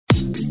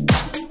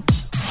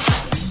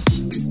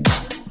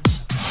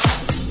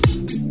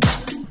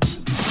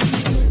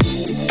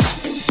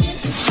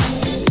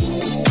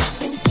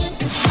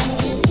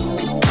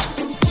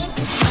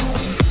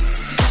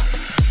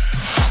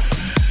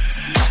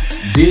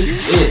This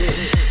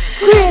is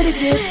Creative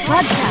Days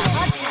Podcast.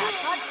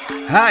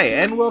 Hi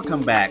and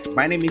welcome back.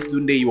 My name is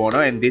Dunde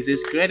Yuwono and this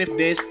is Creative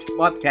Days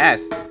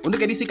Podcast.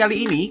 Untuk edisi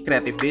kali ini,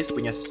 Creative Days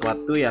punya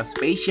sesuatu yang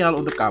spesial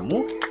untuk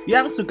kamu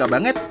yang suka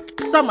banget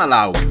sama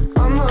lauk.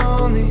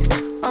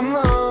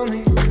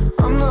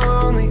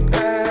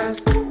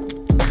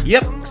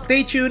 Yep,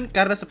 stay tune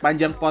karena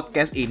sepanjang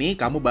podcast ini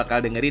kamu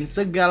bakal dengerin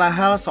segala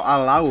hal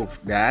soal Lauf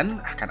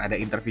dan akan ada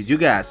interview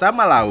juga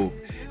sama Lauf.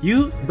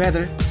 You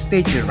better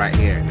stay tuned right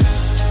here.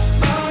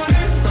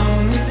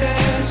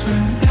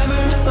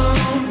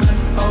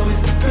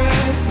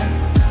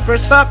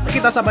 First up,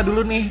 kita sapa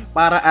dulu nih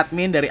para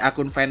admin dari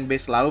akun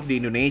fanbase Lauf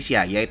di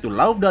Indonesia, yaitu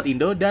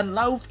lauf.indo dan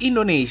Lauf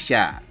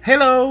Indonesia.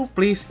 Hello,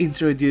 please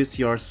introduce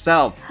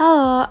yourself.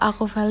 Halo,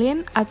 aku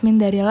Velin, admin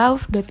dari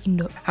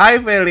lauf.indo. Hai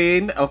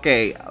Velin,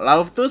 oke,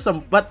 Lauf tuh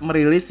sempat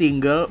merilis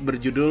single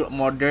berjudul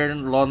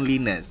Modern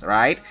Loneliness,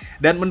 right?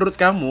 Dan menurut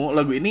kamu,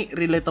 lagu ini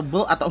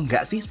relatable atau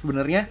enggak sih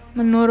sebenarnya?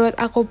 Menurut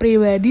aku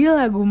pribadi,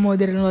 lagu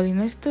Modern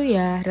Loneliness tuh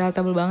ya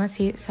relatable banget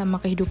sih sama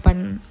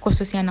kehidupan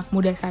khususnya anak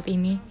muda saat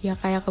ini. Ya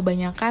kayak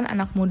kebanyakan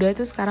anak muda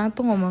tuh sekarang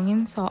tuh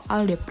ngomongin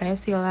soal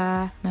depresi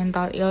lah,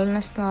 mental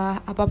illness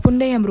lah,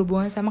 apapun deh yang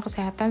berhubungan sama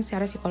kesehatan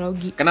secara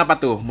psikologi. Kenapa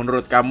tuh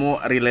menurut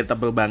kamu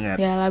relatable banget?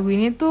 Ya lagu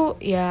ini tuh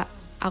ya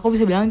aku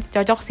bisa bilang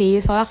cocok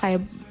sih, soalnya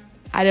kayak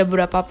ada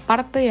beberapa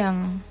part tuh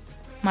yang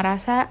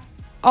merasa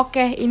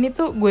oke, ini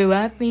tuh gue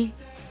banget nih,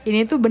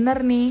 ini tuh bener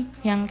nih.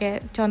 Yang kayak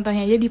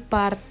contohnya aja di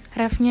part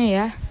refnya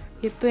ya,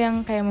 itu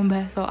yang kayak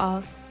membahas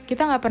soal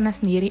kita gak pernah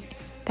sendiri,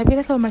 tapi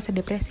kita selalu merasa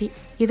depresi.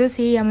 Itu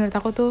sih yang menurut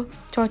aku tuh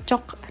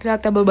cocok,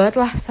 relatable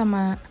banget lah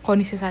sama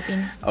kondisi saat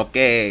ini.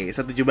 Oke,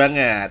 setuju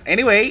banget.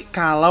 Anyway,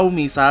 kalau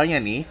misalnya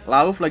nih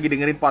Lauf lagi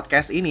dengerin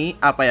podcast ini,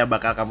 apa yang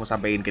bakal kamu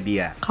sampaikan ke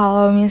dia?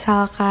 Kalau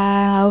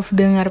misalkan Lauf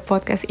dengar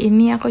podcast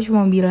ini, aku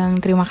cuma bilang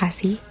terima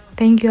kasih.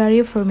 Thank you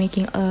Ari for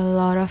making a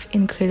lot of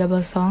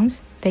incredible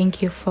songs.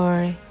 Thank you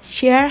for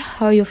share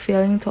how you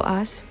feeling to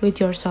us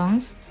with your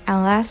songs.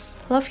 And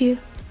last, love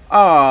you.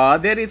 Oh,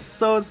 that is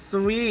so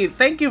sweet.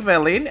 Thank you,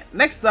 Velin.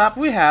 Next up,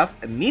 we have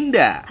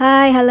Ninda.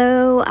 Hai,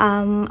 halo.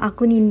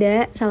 Aku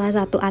Ninda, salah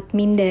satu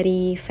admin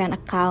dari fan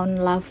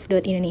account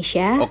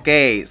love.indonesia.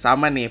 Oke,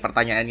 sama nih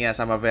pertanyaannya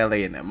sama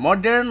Velin.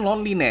 Modern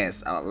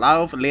Loneliness,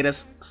 Lauf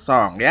latest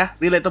song ya.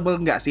 Relatable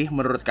nggak sih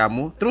menurut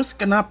kamu? Terus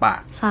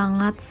kenapa?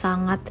 Sangat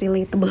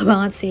relatable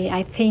banget sih.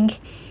 I think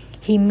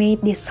he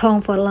made this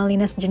song for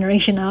loneliness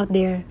generation out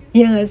there.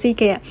 Ya nggak sih,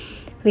 kayak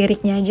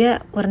liriknya aja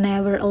we're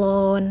never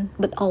alone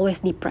but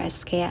always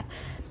depressed. Kayak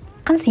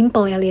kan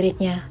simple ya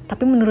liriknya,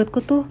 tapi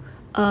menurutku tuh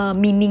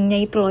meaningnya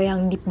itu loh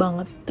yang deep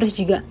banget. Terus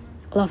juga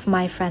love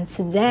my friends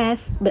to death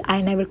but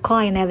I never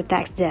call, I never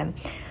text them.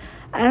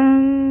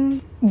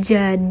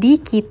 Jadi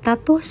kita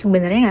tuh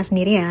sebenarnya nggak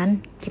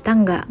sendirian, kita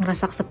nggak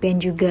ngerasa kesepian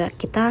juga,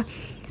 kita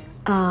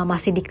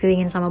masih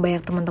dikelilingin sama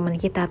banyak teman-teman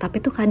kita. Tapi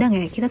tuh kadang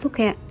ya kita tuh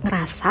kayak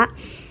ngerasa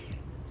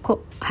kok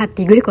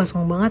hati gue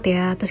kosong banget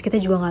ya, terus kita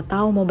juga nggak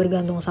tahu mau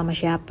bergantung sama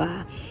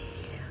siapa.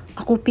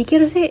 Aku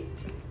pikir sih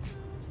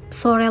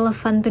so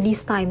relevant to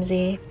this time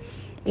sih.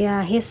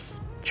 Ya, he's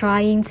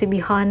trying to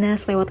be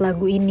honest lewat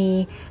lagu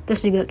ini.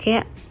 Terus juga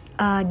kayak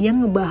dia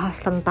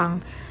ngebahas tentang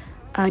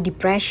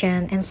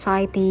depression,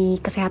 anxiety,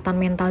 kesehatan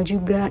mental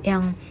juga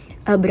yang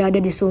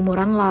berada di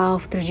seumuran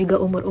Lauf, terus juga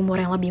umur-umur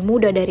yang lebih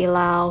muda dari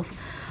Lauf.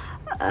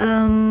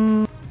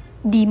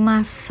 Di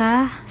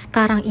masa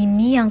sekarang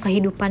ini yang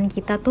kehidupan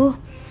kita tuh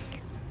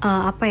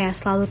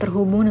selalu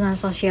terhubung dengan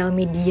sosial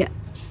media,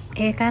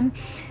 kan?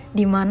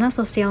 Dimana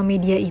sosial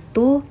media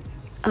itu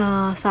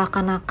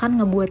seakan-akan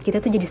ngebuat kita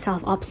tuh jadi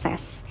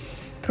self-obsessed.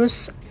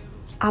 Terus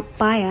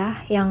apa ya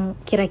yang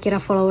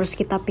kira-kira followers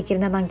kita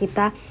pikirin tentang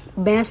kita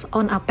based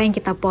on apa yang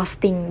kita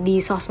posting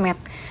di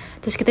sosmed.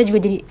 Terus kita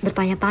juga jadi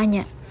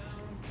bertanya-tanya,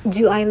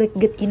 do I look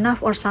good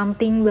enough or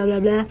something, bla bla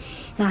bla.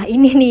 Nah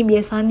ini nih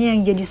biasanya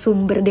yang jadi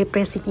sumber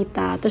depresi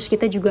kita. Terus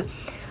kita juga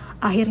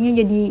akhirnya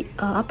jadi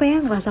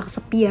ngerasa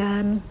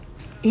kesepian.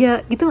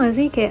 Ya gitu gak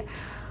sih, kayak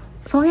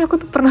soalnya aku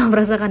tuh pernah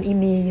merasakan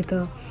ini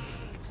gitu.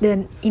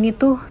 Dan ini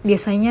tuh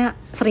biasanya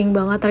sering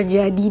banget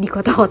terjadi di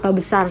kota-kota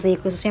besar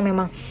sih, khususnya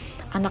memang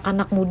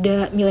anak-anak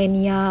muda,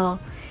 milenial.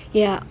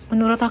 Ya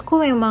menurut aku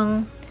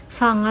memang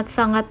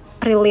sangat-sangat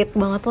relate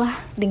banget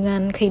lah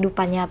dengan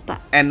kehidupan nyata.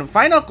 And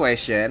final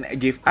question,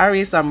 give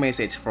Ari some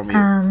message from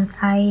you.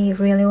 I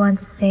really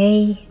want to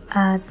say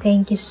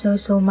thank you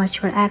so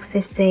much for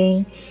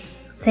existing.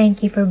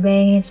 Thank you for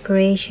being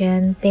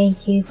inspiration.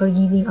 Thank you for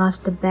giving us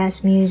the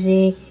best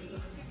music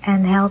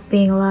and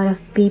helping a lot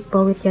of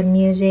people with your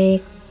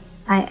music.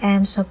 I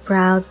am so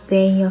proud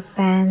being your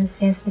fan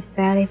since the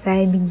very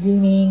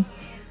beginning.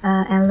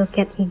 And look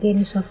at you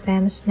getting so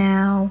famous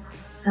now.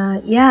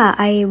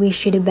 I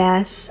wish you the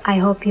best.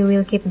 I hope you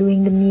will keep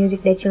doing the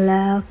music that you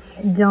love.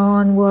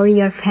 Don't worry,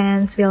 your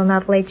fans will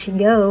not let you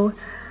go.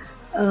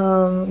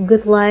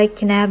 Good luck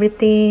in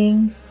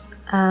everything.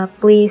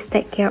 Please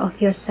take care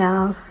of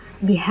yourself.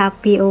 Be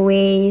happy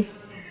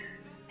always.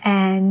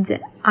 And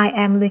I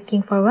am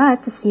looking forward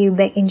to see you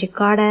back in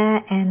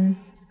Jakarta and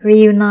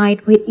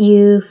reunite with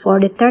you for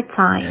the third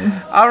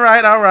time.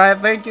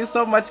 Alright. Thank you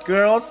so much,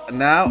 girls.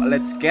 Now,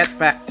 let's get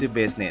back to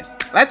business.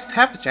 Let's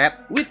have a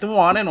chat with the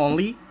one and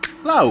only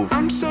Lauf.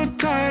 I'm so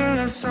tired of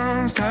love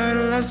songs, tired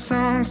of love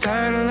songs,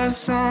 tired of love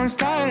songs,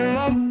 tired of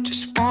love.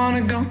 Just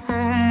wanna go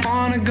home,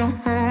 wanna go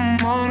home,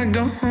 wanna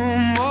go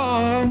home.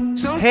 Whoa.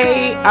 So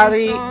Hey tired of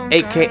Ari, songs,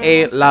 aka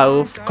tired of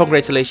love Lauf,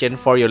 congratulations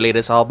for your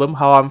latest album,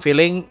 How I'm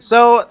Feeling.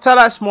 So tell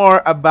us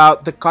more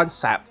about the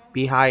concept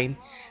behind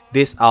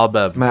this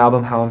album. My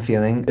album, How I'm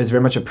Feeling, is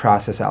very much a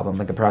process album,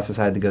 like a process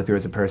I had to go through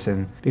as a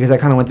person. Because I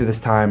kind of went through this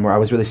time where I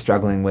was really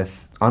struggling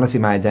with, honestly,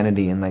 my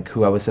identity and like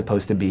who I was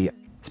supposed to be.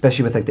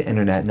 Especially with like the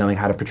internet, knowing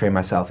how to portray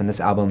myself. And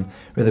this album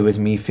really was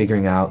me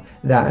figuring out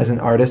that as an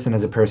artist and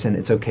as a person,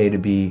 it's okay to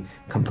be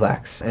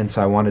complex. And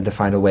so I wanted to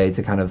find a way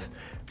to kind of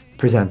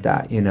present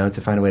that, you know,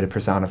 to find a way to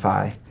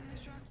personify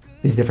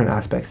these different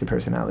aspects of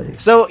personality.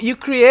 So you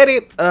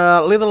created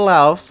Little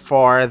Love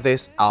for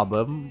this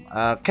album.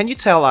 Can you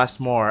tell us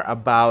more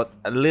about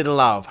Little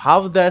Love?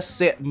 How does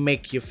it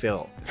make you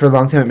feel? For a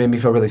long time, it made me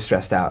feel really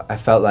stressed out. I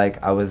felt like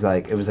it was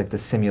like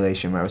this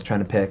simulation where I was trying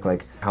to pick,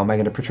 like, how am I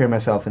going to portray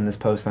myself in this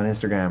post on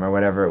Instagram or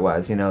whatever it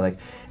was, you know, like,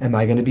 am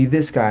I going to be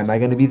this guy? Am I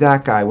going to be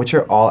that guy? Which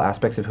are all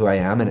aspects of who I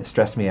am, and it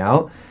stressed me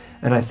out.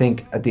 And I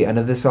think at the end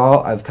of this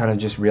all, I've kind of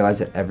just realized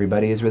that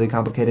everybody is really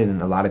complicated,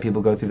 and a lot of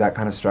people go through that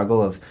kind of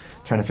struggle of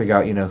trying to figure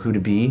out, you know, who to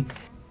be.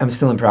 I'm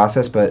still in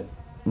process, but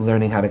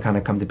learning how to kind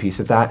of come to peace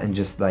with that and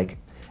just like,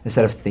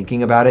 instead of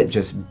thinking about it,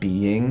 just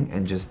being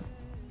and just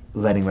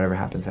letting whatever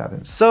happens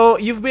happen. So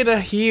you've been a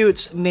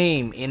huge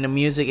name in the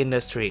music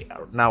industry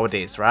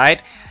nowadays,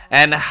 right?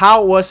 And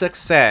how was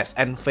success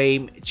and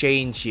fame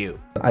change you?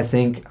 I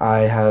think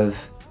I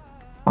have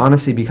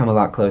honestly become a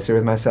lot closer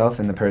with myself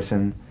and the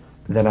person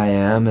that I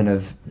am, and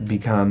have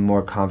become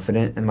more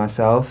confident in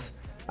myself.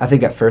 I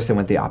think at first it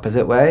went the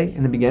opposite way.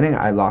 In the beginning,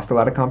 I lost a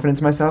lot of confidence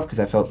in myself because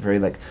I felt very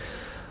like,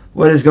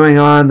 what is going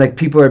on? Like,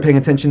 people are paying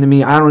attention to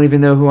me. I don't even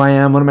know who I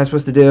am. What am I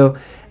supposed to do?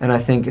 And I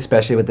think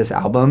especially with this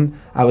album,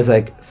 I was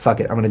like,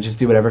 fuck it. I'm going to just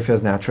do whatever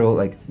feels natural.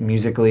 Like,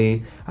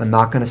 musically, I'm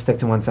not going to stick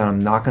to one sound.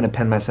 I'm not going to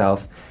pen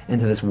myself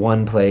into this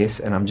one place,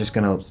 and I'm just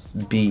going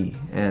to be.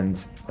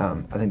 And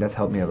I think that's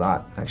helped me a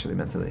lot, actually,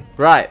 mentally.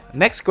 Right.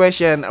 Next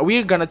question.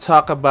 We're gonna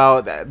talk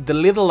about the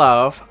Little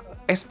Love,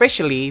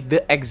 especially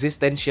the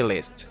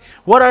existentialist.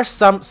 What are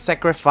some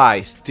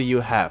sacrifice do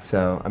you have?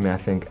 So, I mean, I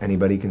think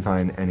anybody can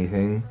find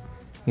anything,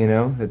 you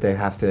know, that they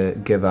have to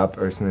give up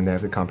or something they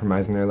have to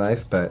compromise in their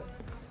life, but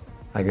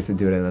I get to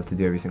do what I love to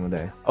do every single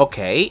day.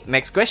 Okay,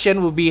 next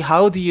question will be,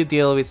 how do you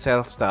deal with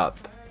self-doubt?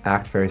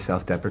 Act very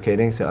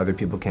self-deprecating so other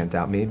people can't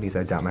doubt me, because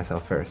I doubt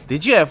myself first.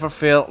 Did you ever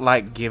feel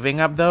like giving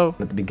up though?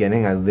 At the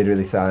beginning, I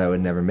literally thought I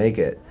would never make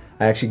it.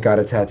 I actually got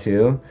a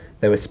tattoo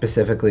that was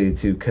specifically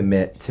to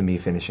commit to me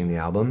finishing the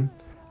album.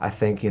 I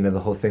think, you know, the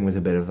whole thing was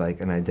a bit of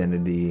like an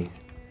identity,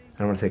 I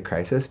don't want to say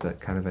crisis, but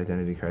kind of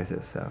identity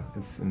crisis. So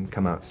it's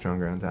come out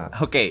stronger on top.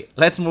 Okay,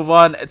 let's move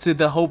on to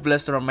the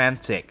hopeless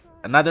romantic,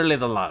 another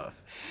Little Love.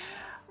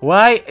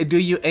 Why do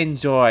you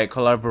enjoy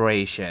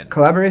collaboration?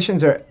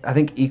 Collaborations are, I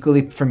think,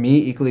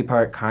 equally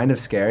part kind of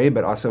scary,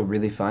 but also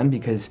really fun,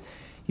 because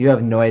you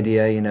have no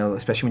idea, you know,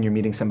 especially when you're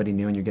meeting somebody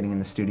new and you're getting in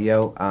the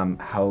studio,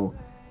 how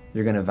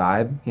you're going to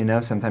vibe, you know.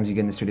 Sometimes you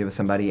get in the studio with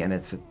somebody and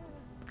it's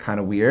kind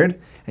of weird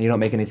and you don't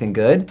make anything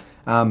good,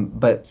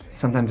 but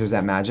sometimes there's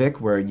that magic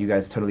where you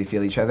guys totally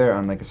feel each other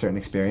on like a certain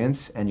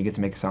experience and you get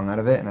to make a song out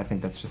of it, and I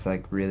think that's just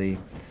like really,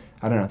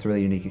 I don't know, it's a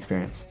really unique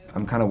experience.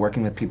 I'm kind of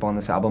working with people on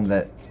this album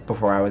that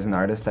before I was an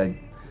artist I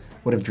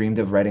would have dreamed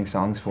of writing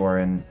songs for,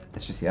 and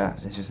it's just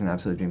an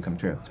absolute dream come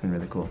true. It's been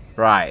really cool.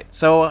 Right.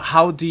 So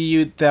how do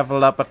you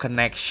develop a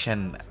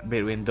connection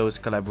between those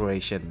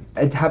collaborations?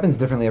 It happens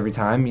differently every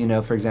time. You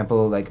know, for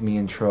example, like me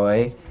and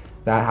Troy,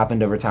 that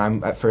happened over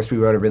time. At first we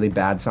wrote a really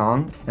bad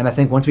song, and I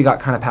think once we got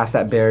kind of past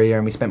that barrier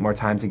and we spent more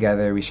time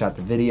together, we shot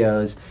the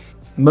videos,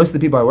 most of the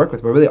people I work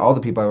with, but really all the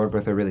people I work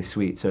with are really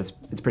sweet, so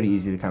it's pretty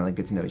easy to kind of like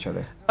get to know each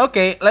other.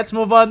 Okay, let's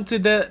move on to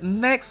the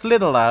next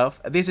Little Love.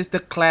 This is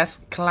the class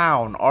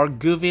clown or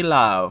goofy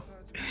love.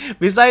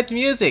 Besides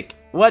music,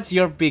 what's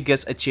your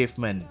biggest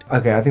achievement?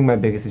 Okay, I think my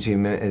biggest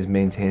achievement is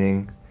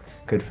maintaining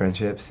good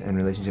friendships and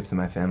relationships with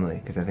my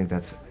family, because I think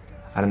that's,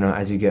 I don't know,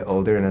 as you get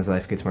older and as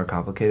life gets more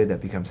complicated,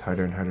 that becomes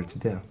harder and harder to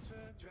do.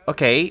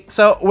 Okay,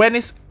 so when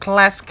is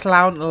class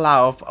clown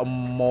love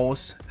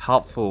most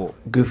helpful?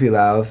 Goofy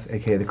Love,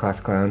 aka the class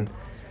clown,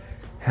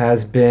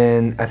 has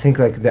been, I think,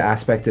 like the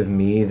aspect of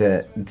me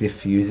that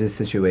diffuses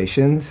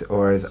situations,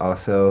 or is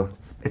also,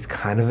 it's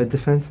kind of a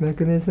defense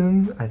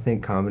mechanism. I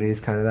think comedy is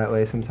kind of that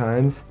way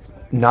sometimes.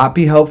 Not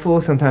be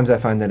helpful, sometimes I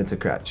find that it's a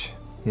crutch.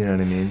 You know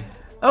what I mean?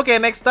 Okay,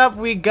 next up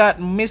we got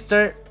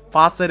Mr.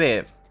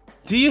 Positive.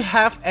 Do you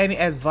have any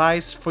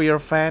advice for your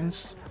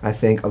fans? I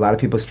think a lot of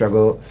people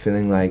struggle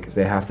feeling like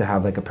they have to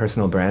have like a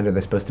personal brand, or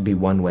they're supposed to be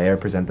one way or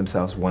present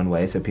themselves one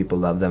way so people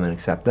love them and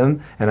accept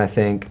them. And I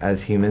think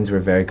as humans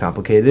we're very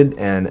complicated,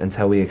 and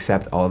until we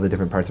accept all the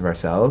different parts of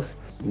ourselves,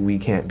 we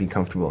can't be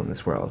comfortable in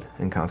this world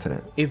and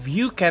confident. If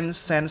you can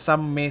send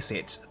some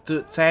message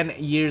to 10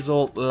 years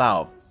old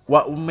Lauf,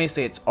 what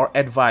message or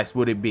advice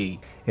would it be?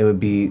 It would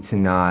be to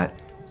not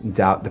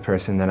doubt the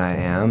person that I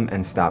am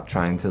and stop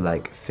trying to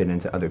like fit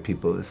into other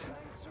people's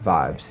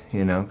vibes,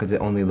 you know, because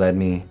it only led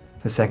me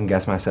to second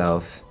guess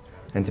myself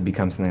and to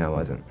become something I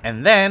wasn't.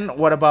 And then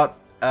what about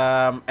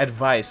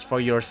advice for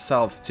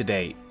yourself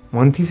today?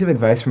 One piece of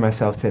advice for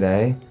myself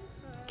today: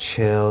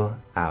 chill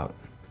out.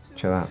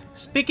 Chill out.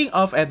 Speaking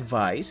of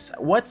advice,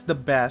 what's the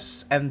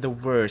best and the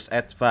worst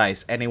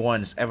advice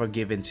anyone's ever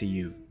given to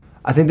you?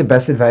 I think the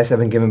best advice I've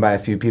been given by a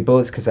few people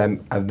is because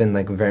I've been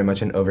like very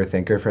much an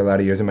overthinker for a lot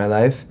of years of my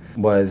life,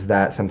 was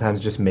that sometimes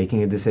just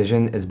making a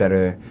decision is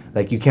better.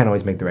 Like, you can't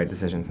always make the right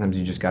decision. Sometimes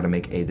you just got to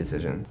make a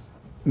decision.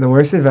 The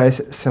worst advice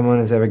someone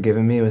has ever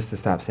given me was to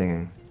stop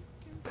singing.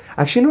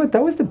 Actually, you know what?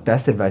 That was the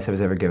best advice I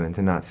was ever given,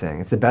 to not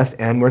sing. It's the best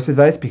and worst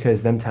advice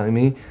because them telling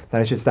me that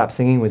I should stop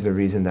singing was the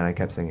reason that I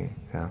kept singing.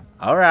 So.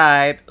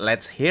 Alright,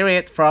 let's hear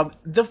it from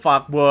the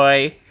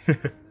fuckboy.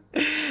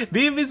 Do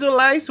you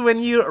visualize when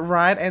you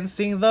write and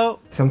sing though?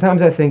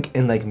 Sometimes I think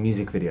in like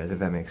music videos, if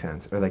that makes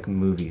sense, or like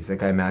movies.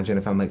 Like I imagine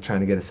if I'm like trying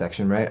to get a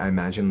section right, I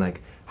imagine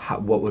like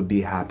what would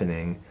be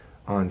happening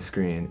on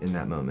screen in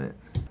that moment.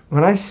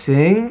 When I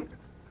sing,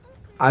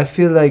 I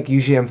feel like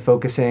usually I'm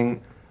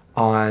focusing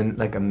on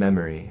like a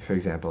memory, for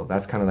example.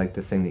 That's kind of like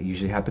the thing that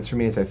usually happens for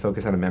me, is I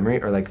focus on a memory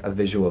or like a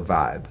visual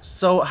vibe.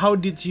 So how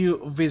did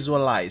you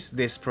visualize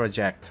this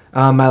project?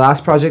 My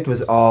last project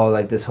was all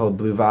like this whole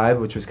blue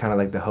vibe, which was kind of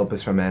like the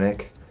hopeless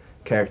romantic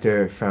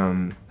character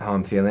from How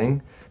I'm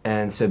Feeling.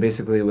 And so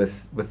basically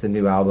with the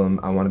new album,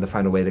 I wanted to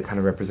find a way to kind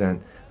of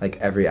represent like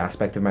every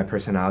aspect of my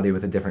personality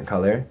with a different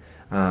color.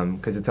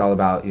 Because it's all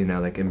about, you know,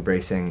 like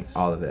embracing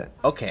all of it.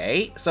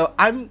 Okay, so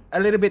I'm a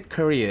little bit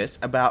curious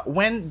about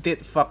when did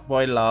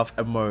Fuckboy Love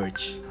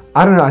emerge?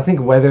 I don't know, I think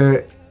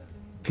whether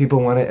people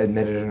want to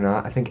admit it or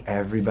not, I think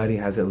everybody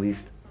has at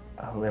least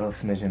a little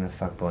smidgen of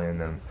fuckboy in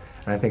them.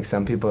 And I think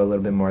some people are a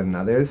little bit more than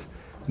others,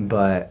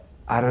 but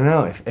I don't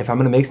know, if I'm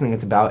gonna make something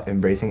that's about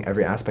embracing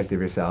every aspect of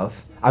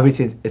yourself,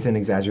 obviously it's an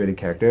exaggerated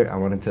character, I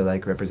wanted to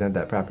like represent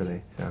that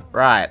properly, so.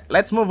 Right,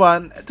 let's move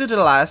on to the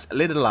last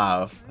little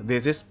love.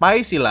 This is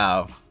Spicy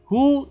Love.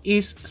 Who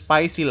is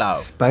Spicy Love?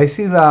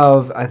 Spicy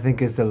Love, I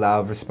think, is the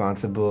Love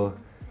responsible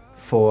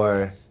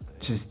for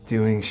just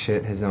doing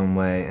shit his own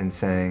way and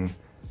saying,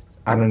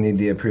 I don't need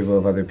the approval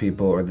of other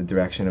people or the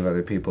direction of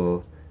other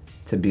people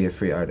to be a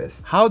free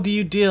artist. How do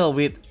you deal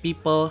with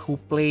people who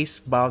place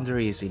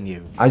boundaries in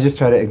you? I just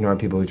try to ignore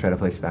people who try to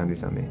place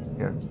boundaries on me,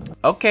 yeah.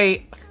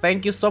 Okay,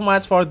 thank you so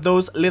much for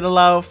those little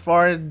love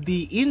for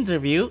the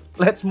interview.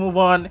 Let's move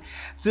on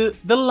to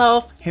the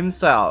Love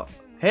himself.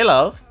 Hey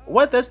Love,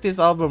 what does this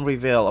album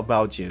reveal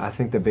about you? I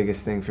think the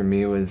biggest thing for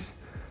me was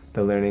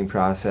the learning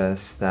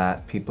process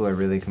that people are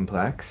really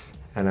complex,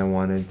 and I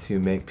wanted to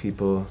make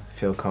people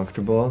feel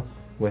comfortable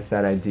with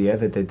that idea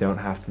that they don't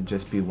have to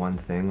just be one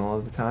thing all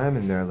of the time,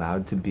 and they're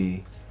allowed to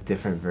be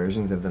different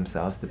versions of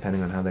themselves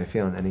depending on how they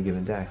feel on any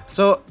given day.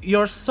 So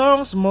your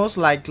songs most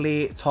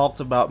likely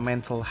talked about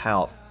mental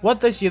health.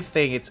 What does you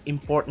think it's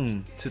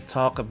important to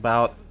talk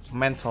about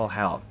mental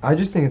health? I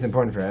just think it's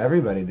important for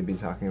everybody to be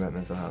talking about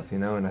mental health, you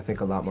know, and I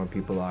think a lot more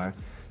people are,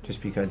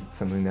 just because it's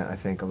something that I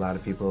think a lot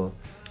of people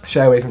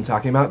shy away from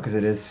talking about because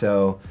it is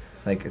so,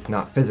 like, it's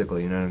not physical,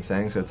 you know what I'm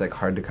saying? So it's like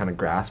hard to kind of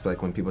grasp,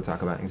 like when people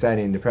talk about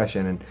anxiety and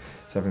depression and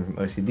suffering from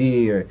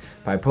OCD or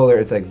bipolar,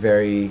 it's like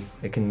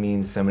it can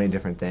mean so many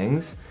different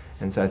things.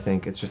 And so I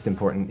think it's just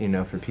important, you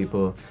know, for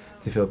people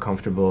to feel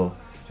comfortable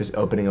just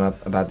opening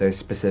up about their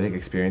specific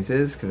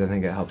experiences, because I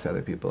think it helps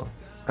other people.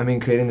 I mean,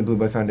 creating the Blue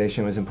Boy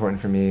Foundation was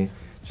important for me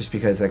just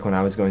because, like, when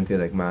I was going through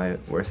like my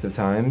worst of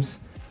times,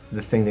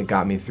 the thing that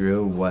got me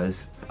through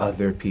was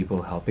other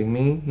people helping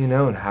me, you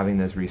know, and having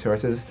those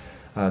resources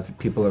of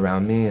people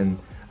around me, and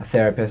a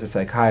therapist, a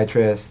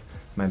psychiatrist,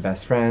 my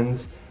best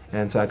friends.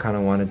 And so I kind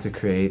of wanted to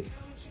create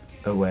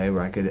a way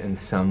where I could in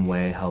some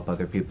way help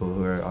other people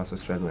who are also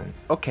struggling.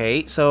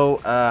 Okay, so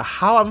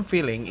How I'm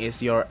Feeling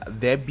is your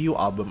debut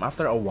album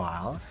after a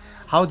while.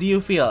 How do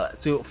you feel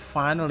to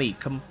finally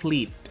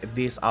complete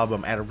this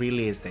album and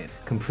release it?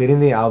 Completing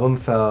the album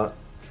felt,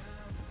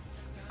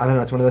 I don't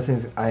know, it's one of those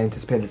things I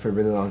anticipated for a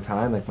really long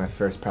time, like my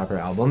first proper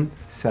album.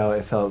 So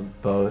it felt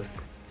both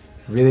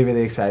really,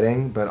 really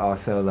exciting, but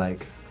also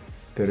like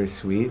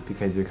bittersweet,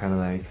 because you're kind of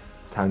like,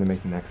 time to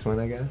make the next one,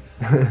 I guess.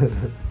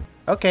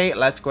 Okay,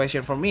 last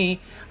question for me.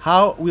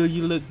 How will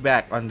you look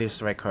back on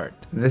this record?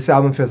 This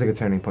album feels like a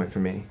turning point for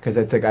me, because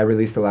it's like I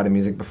released a lot of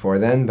music before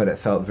then, but it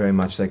felt very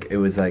much like it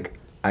was like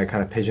I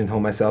kind of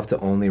pigeonholed myself to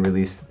only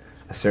release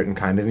a certain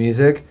kind of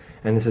music,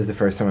 and this is the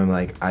first time I'm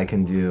like, I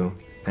can do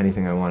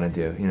anything I want to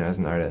do, you know, as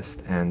an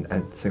artist, and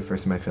it's the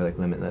first time I feel like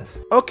limitless.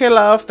 Okay,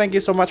 Love, thank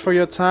you so much for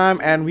your time,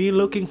 and we're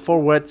looking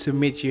forward to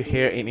meet you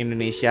here in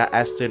Indonesia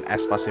as soon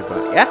as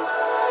possible, yeah?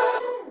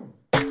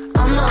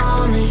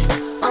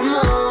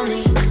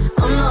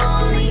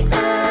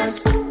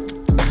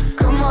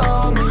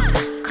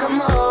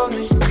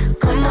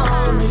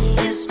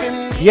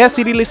 Ya,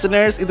 CD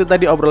listeners, itu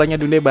tadi obrolannya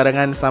Dunde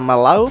barengan sama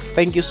Lau.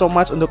 Thank you so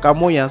much untuk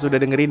kamu yang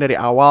sudah dengerin dari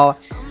awal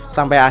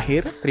sampai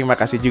akhir. Terima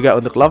kasih juga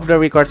untuk Love the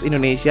Records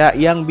Indonesia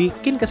yang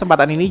bikin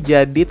kesempatan ini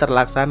jadi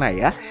terlaksana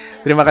ya.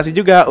 Terima kasih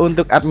juga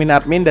untuk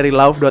admin-admin dari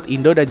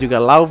Love.Indo dan juga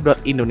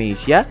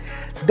Love.Indonesia.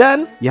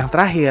 Dan yang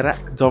terakhir,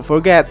 don't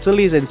forget to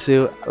listen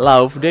to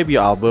Love debut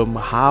album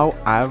How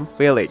I'm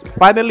Feeling.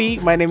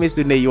 Finally, my name is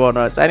Dunde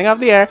Yuwono signing off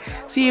there.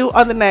 See you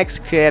on the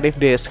next Creative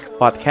Disc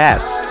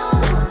podcast.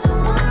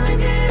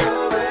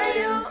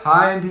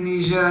 Hi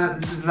Indonesia,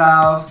 this is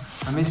Love.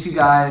 I miss you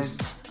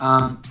guys.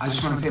 I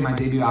just want to say my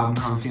debut album,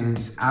 How I'm Feeling,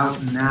 is out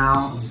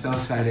now. I'm so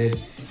excited.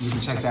 You can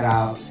check that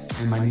out.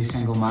 And my new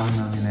single, Mana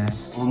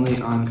Millionaires,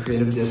 only on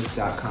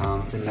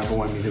CreativeDisc.com, the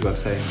 #1 music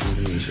website in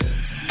Indonesia.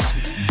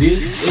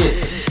 This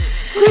is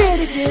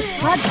Creative Disc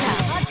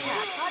Podcast.